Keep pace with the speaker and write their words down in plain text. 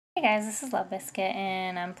Hey guys, this is Biscuit,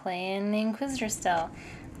 and I'm playing the Inquisitor still.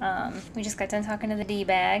 We just got done talking to the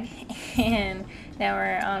D-bag, and now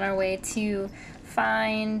we're on our way to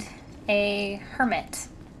find a hermit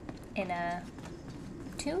in a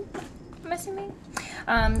tomb, I'm assuming.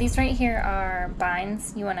 These right here are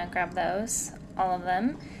binds. You want to grab those, all of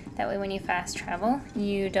them. That way when you fast travel,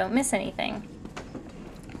 you don't miss anything.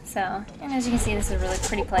 So, and as you can see, this is a really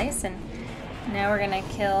pretty place, and now we're going to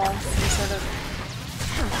kill some sort of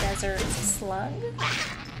desert slug.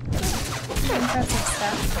 Impressive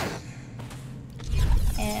stuff.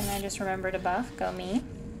 And I just remembered a buff. Go me.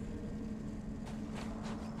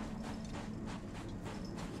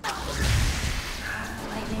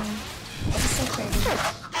 Lightning. It's so crazy.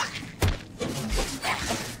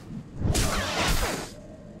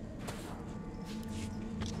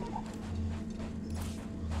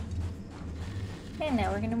 And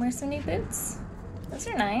now we're gonna wear some new boots. Those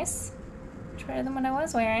are nice. Much better than what I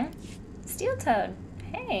was wearing. Steel toed.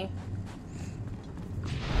 Hey.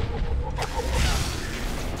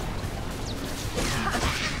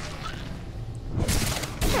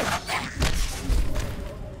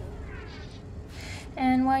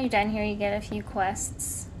 And while you're down here, you get a few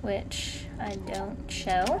quests, which I don't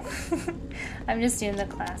show. I'm just doing the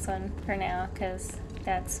class one for now, because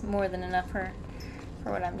that's more than enough for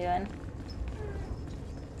what I'm doing.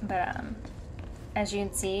 But, as you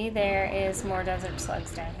can see, there is more desert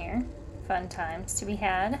slugs down here. Fun times to be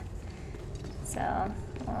had. So,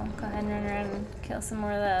 we'll go ahead and run around and kill some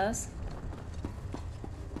more of those.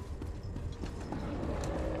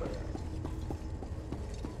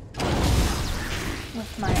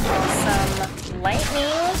 With my awesome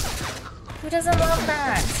lightning. Who doesn't love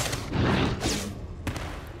that?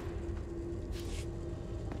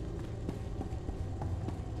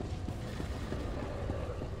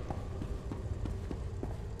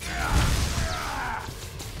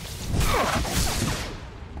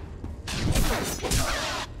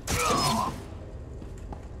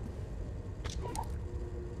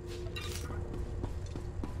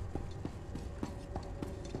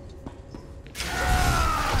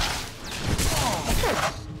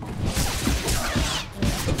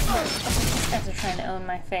 Guys are trying to own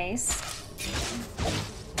my face.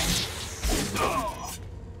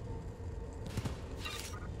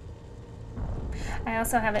 I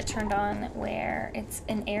also have it turned on where it's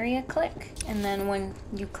an area click, and then when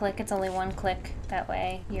you click, it's only one click. That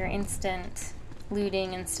way you're instant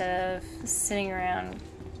looting instead of sitting around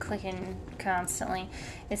clicking constantly.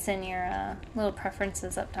 It's in your little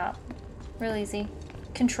preferences up top. Real easy.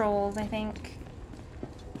 Controls, I think.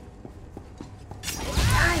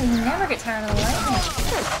 I never get tired of the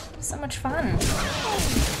lightning. So much fun.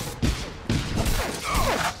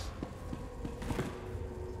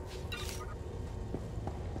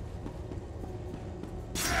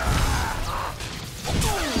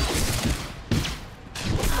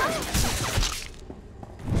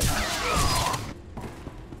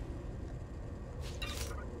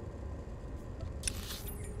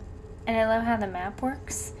 And I love how the map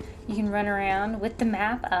works. You can run around with the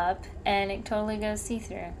map up, and it totally goes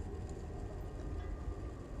see-through.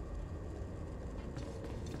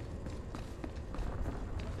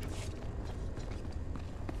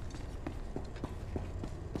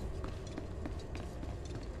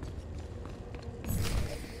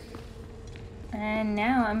 And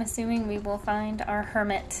now I'm assuming we will find our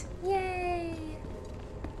hermit. Yay!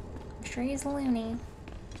 I'm sure he's loony.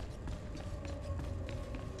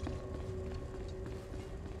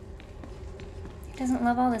 He doesn't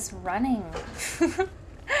love all this running.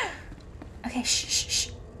 Okay, shh, shh, shh.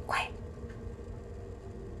 Quiet.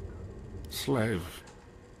 Slave,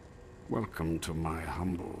 welcome to my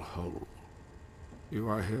humble hole. You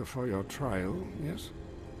are here for your trial, yes?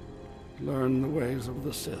 Learn the ways of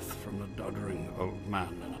the Sith from a doddering old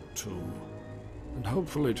man in a tomb, and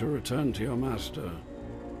hopefully to return to your master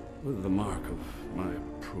with the mark of my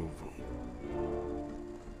approval.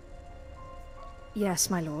 Yes,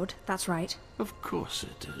 my lord, that's right. Of course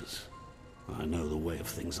it is. I know the way of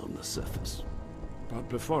things on the surface. But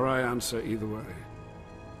before I answer either way,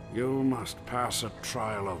 you must pass a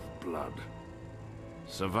trial of blood.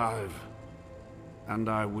 Survive, and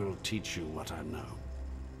I will teach you what I know.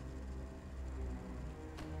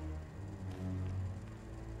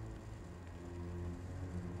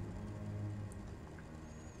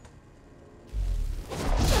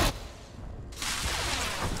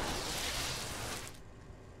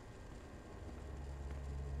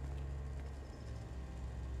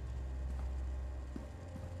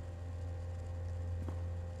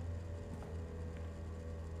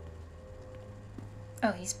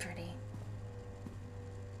 Oh, he's pretty.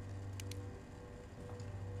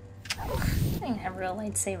 didn't have real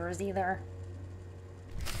lightsabers either.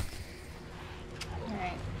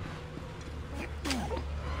 Alright.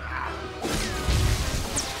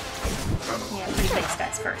 Yeah, pretty base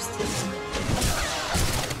guys first.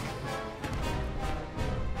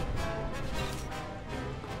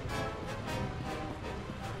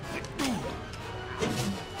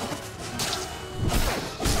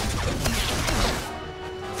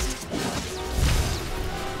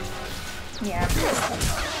 Yeah.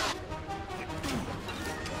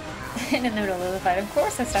 In the middle of the fight, of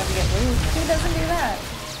course I start to get blue. Who doesn't do that?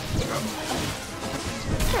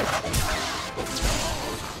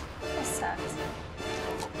 That sucks.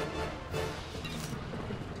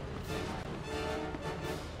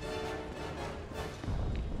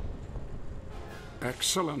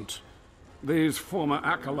 Excellent. These former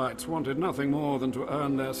acolytes wanted nothing more than to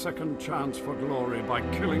earn their second chance for glory by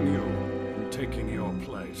killing you and taking your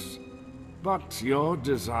place. But your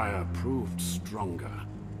desire proved stronger,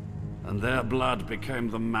 and their blood became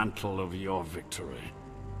the mantle of your victory.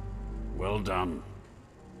 Well done.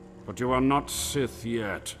 But you are not Sith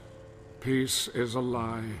yet. Peace is a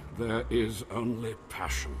lie. There is only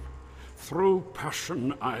passion. Through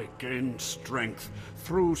passion I gain strength.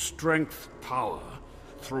 Through strength, power.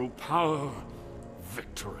 Through power,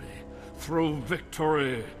 victory. Through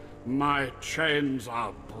victory, my chains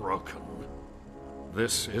are broken.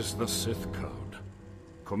 This is the Sith Code.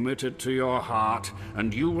 Commit it to your heart,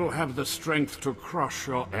 and you will have the strength to crush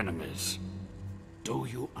your enemies. Do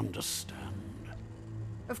you understand?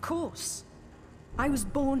 Of course. I was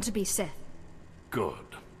born to be Sith.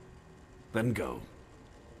 Good. Then go.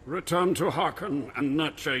 Return to Harkon and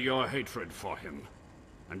nurture your hatred for him.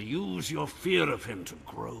 And use your fear of him to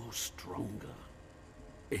grow stronger.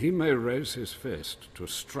 He may raise his fist to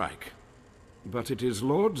strike, but it is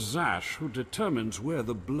Lord Zash who determines where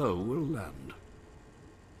the blow will land.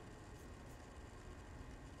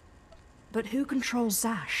 But who controls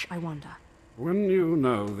Zash, I wonder? When you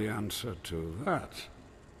know the answer to that,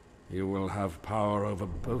 you will have power over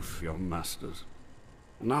both your masters.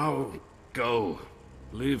 Now, go.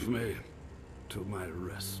 Leave me to my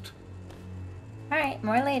rest. Alright,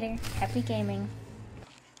 more later. Happy gaming.